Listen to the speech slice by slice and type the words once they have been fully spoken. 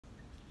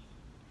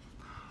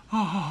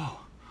Oh,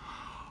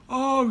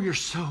 oh, you're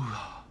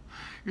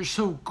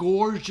so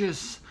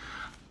gorgeous.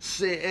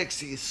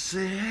 Sexy,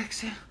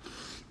 sexy.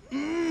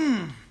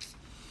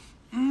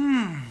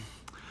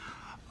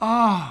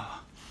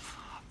 Oh,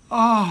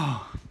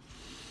 oh,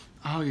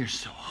 oh, you're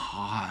so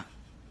hot.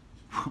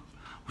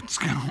 What's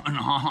going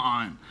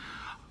on?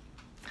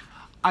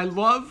 I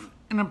love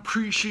and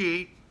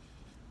appreciate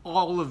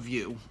all of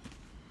you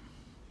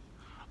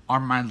are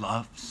my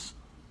loves.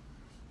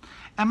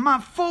 And my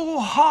full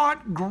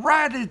heart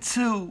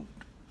gratitude,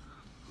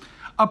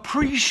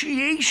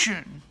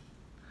 appreciation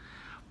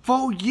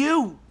for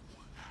you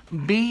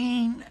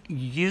being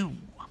you.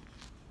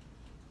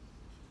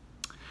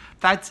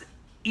 That's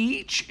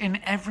each and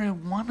every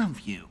one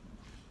of you.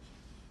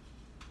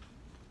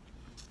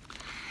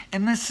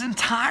 In this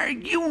entire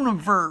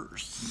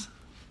universe.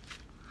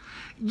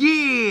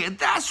 Yeah,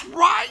 that's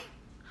right.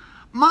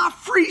 My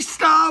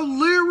freestyle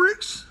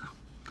lyrics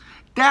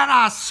that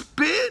I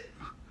spit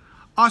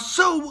are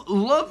so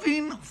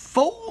loving,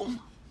 full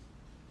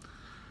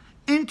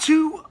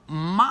into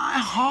my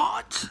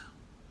heart.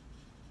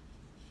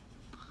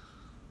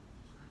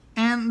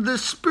 And the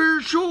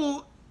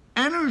spiritual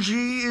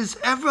energy is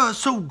ever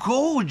so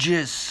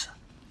gorgeous.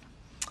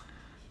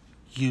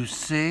 You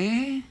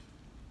see?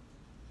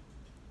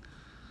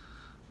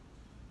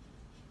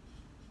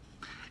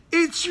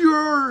 It's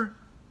your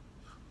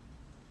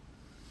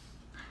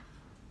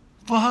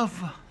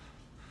love.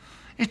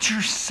 It's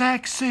your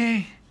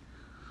sexy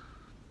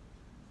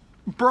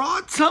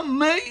brought to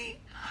me,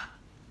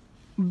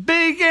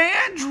 Big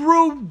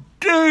Andrew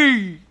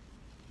D.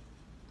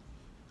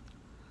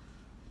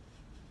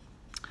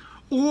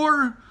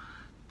 Or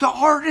the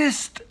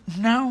artist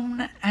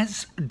known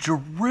as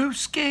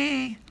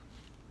Drewski.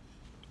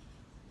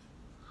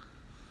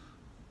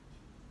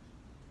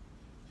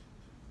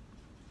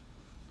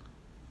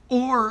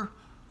 Or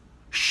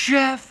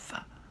Chef,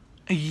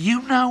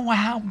 you know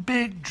how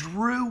Big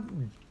Drew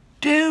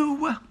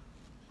do.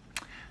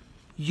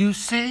 You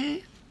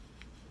see?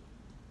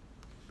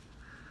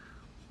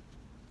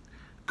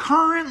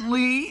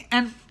 Currently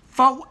and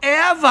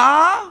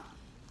forever,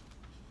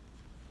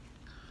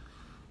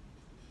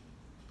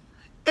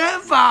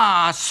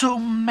 ever so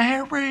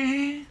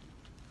merry,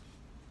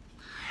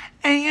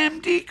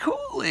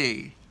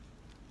 AmdCooly's.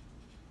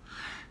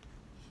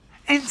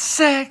 And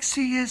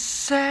Sexiest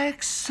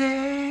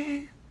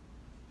sexy.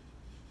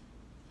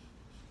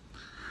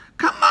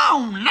 Come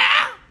on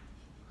now.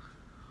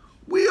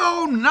 We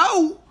all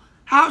know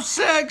how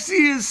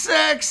Sexiest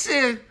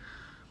sexy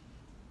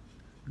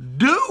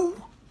do.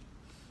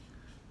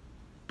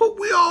 But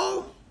we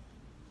all,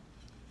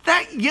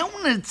 that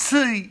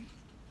unity.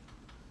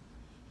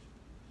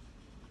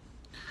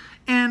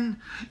 And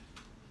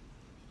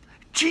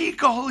gee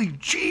golly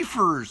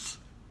jeepers.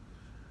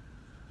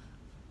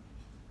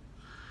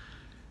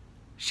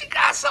 She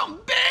got some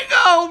big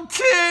old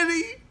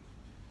titty.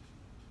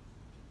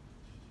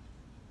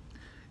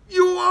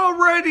 You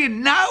already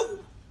know.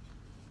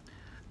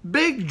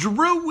 Big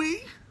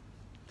Drewy,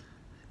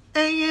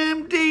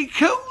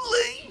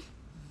 AmdCooly's.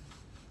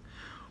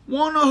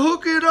 Wanna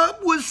hook it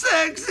up with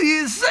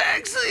Sexiest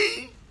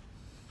sexy?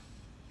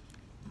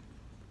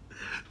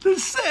 The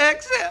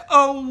sexy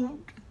old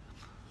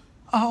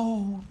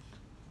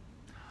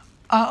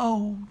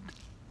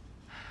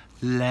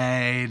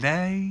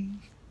lady.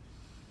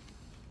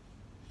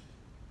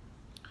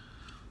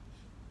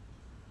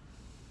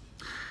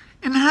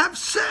 And have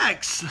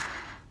sex,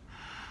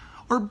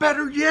 or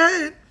better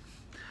yet,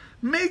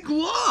 make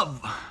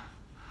love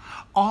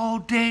all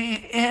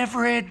day,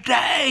 every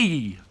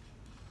day.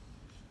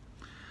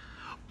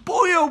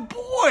 Boy, oh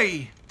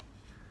boy,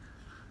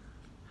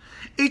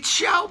 it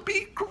shall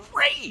be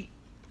great.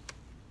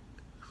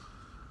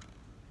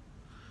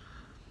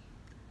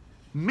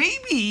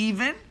 Maybe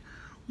even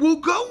we'll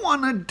go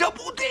on a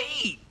double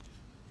date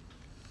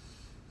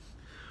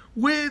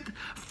with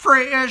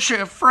fresh,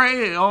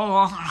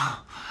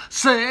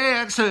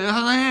 sexy,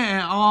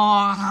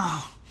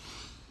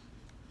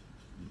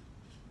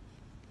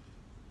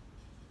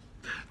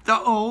 the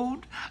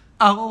old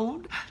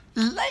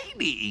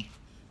lady.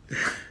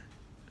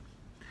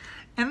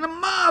 And the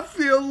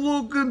mafia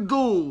looking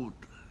dude.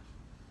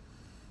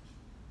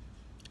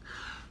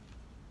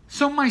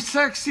 So my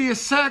Sexiest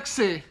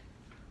sexy,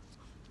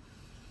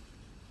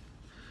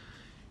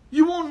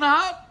 you will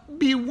not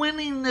be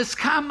winning this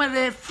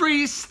comedy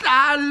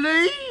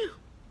freestyle.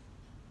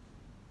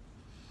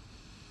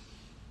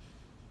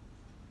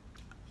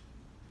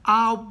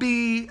 I'll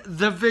be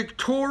the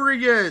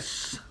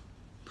victorious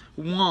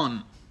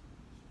one.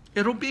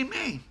 It'll be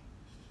me.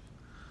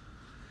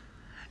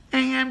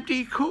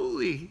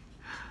 AmdCooly's.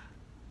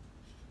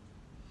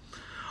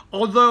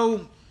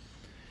 Although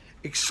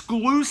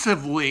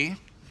exclusively,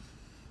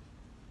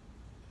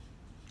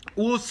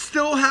 we'll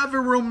still have a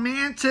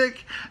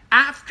romantic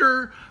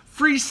after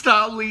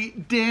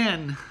freestyle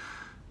den.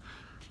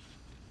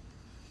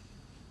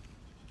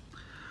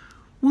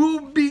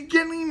 We'll be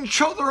getting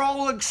each other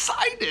all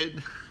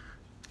excited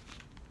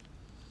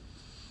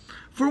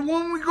for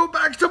when we go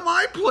back to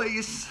my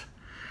place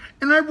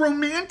and I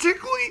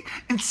romantically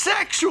and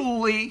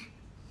sexually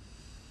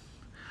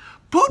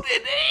put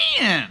it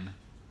in.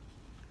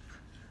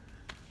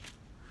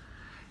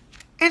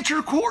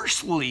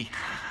 Intercourseally.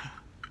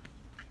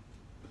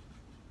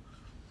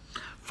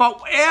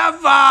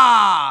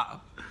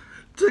 Forever.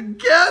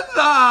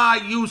 Together,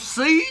 you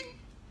see?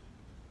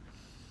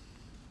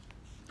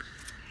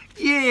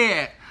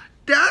 Yeah,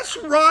 that's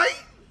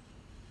right.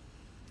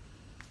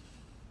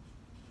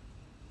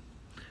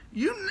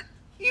 You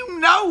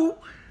know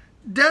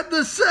that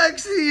the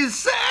sexiest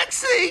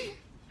sexy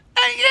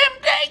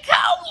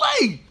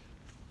AmdCooly's.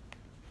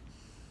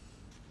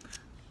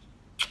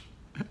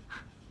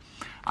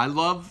 I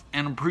love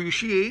and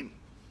appreciate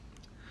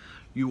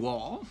you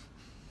all,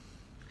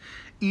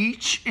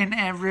 each and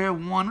every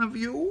one of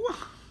you,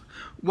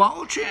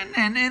 watching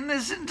and in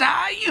this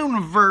entire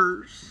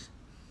universe.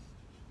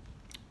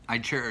 I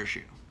cherish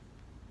you.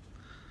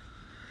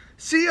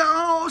 See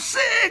y'all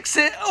 6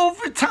 at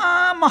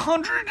overtime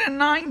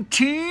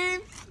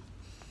 119th.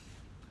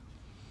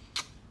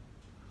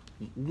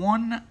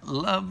 One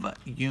love,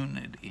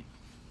 unity.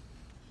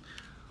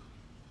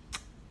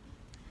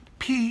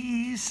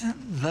 Peace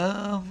and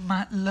love,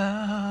 my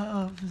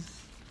loves.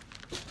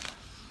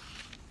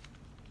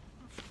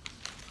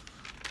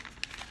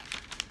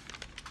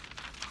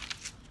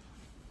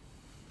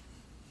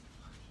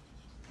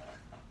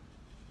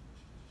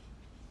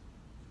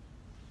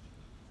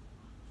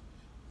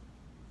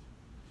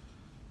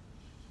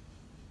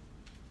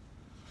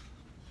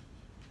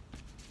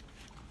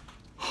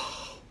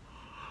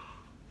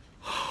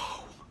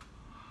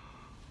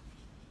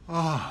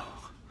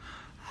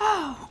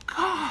 Oh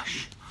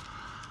gosh.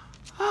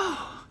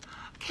 Oh,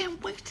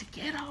 can't wait to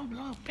get all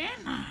up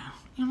in now.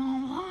 You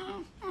know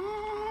what?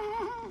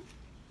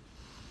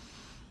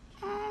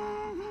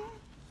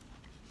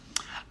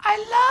 I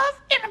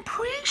love and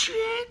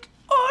appreciate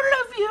all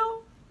of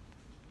you.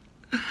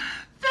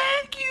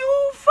 Thank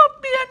you for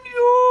being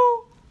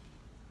you.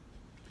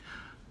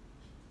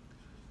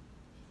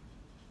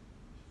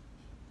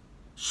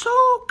 So,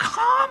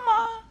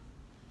 karma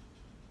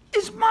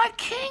is my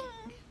king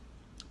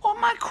or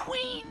my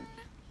queen.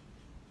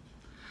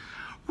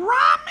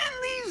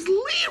 Rhyming these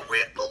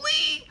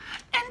lyrically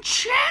and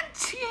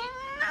chanting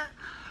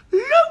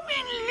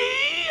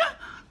lovingly,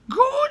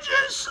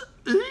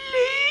 gorgeously,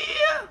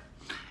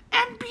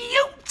 and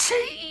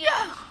beauty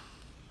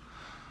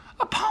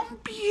upon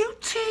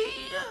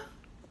beauty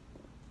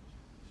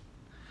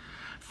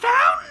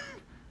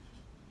found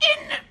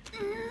in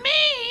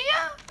me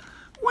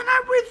when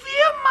I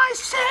reveal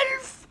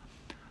myself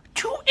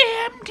to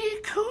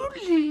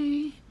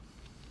AmdCooly's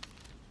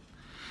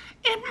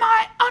in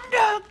my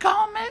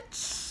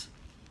undergarments,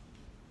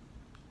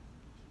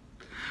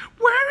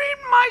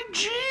 wearing my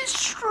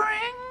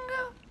G-string,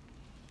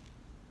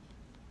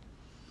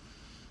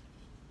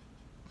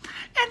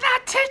 and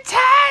that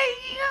today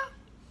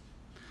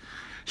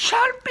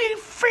shall be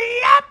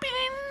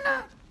flapping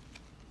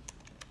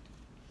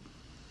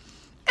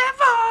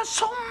ever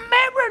so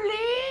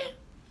merrily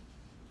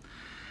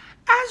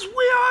as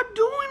we are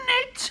doing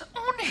it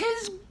on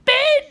his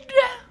bed.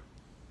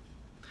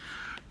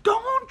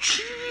 Don't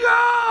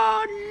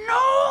ya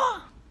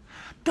know?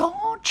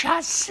 Don't ya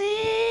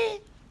see?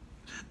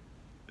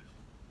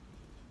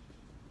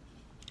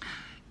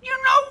 You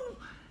know,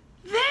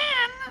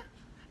 then,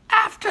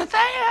 after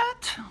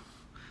that,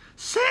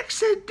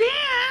 sexy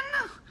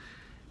Dan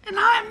and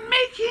I'm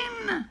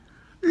making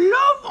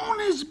love on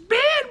his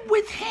bed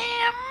with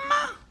him,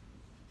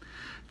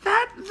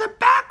 that the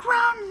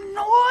background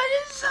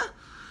noise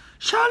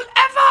shall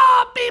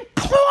ever be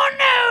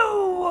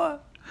porno.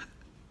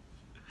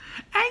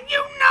 And you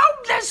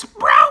know this,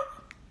 bro.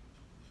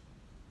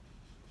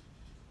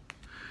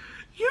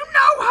 You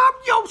know how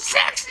your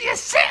sexiest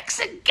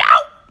sexy go.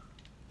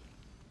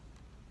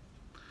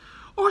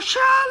 Or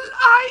shall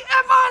I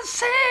ever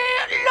say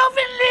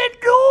lovingly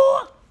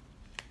do?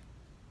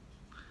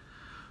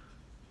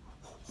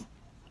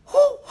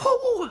 Hoo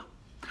hoo,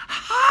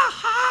 ha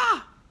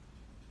ha.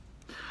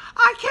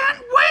 I can't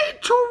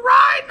wait to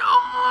ride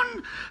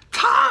on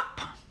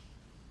top.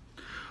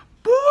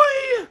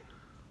 Boy,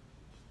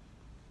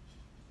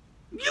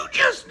 you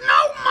just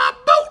know my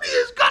booty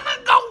is gonna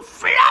go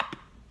flap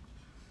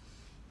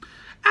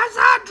as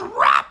I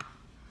drop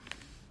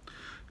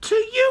to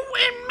you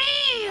and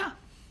me,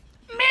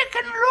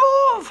 making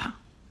love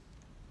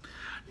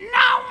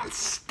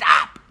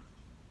non-stop.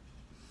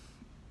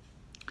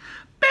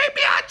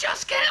 Baby, I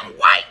just can't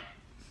wait.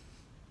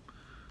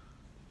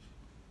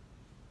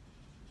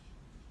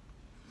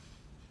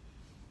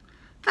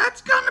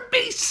 That's gonna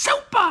be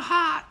super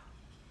hot.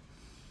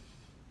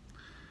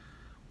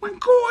 When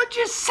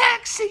gorgeous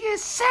sexy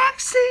is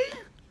sexy,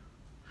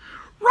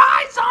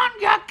 rise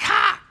on your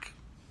cock.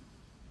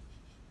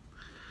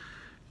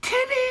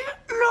 Titty,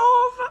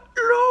 love,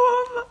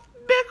 love,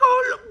 big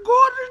ol'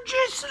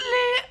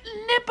 gorgeously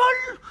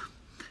nipple.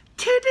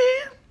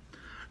 Titty,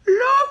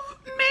 love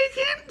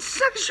making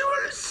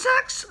sexual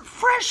sex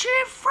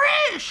freshy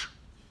fresh.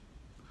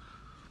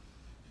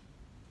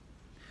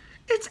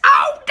 It's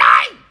all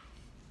day.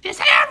 It's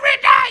every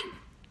day.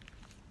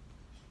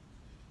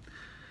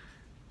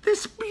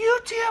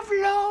 reality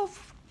of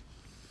love,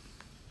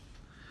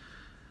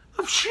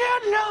 of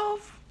shared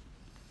love,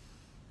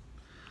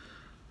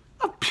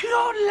 of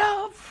pure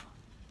love,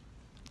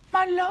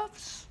 my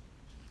loves.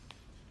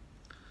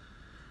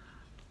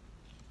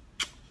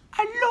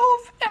 I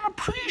love and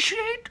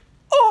appreciate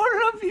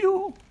all of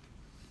you.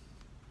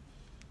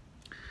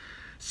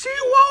 See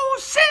you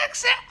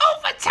sexy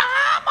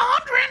overtime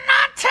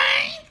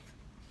 119.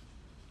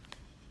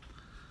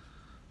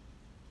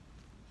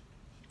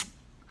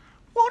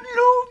 One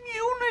love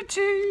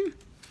unity,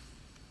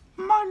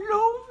 my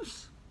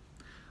loves.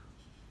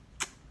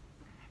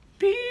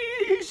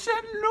 Peace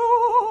and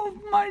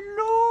love, my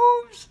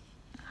loves.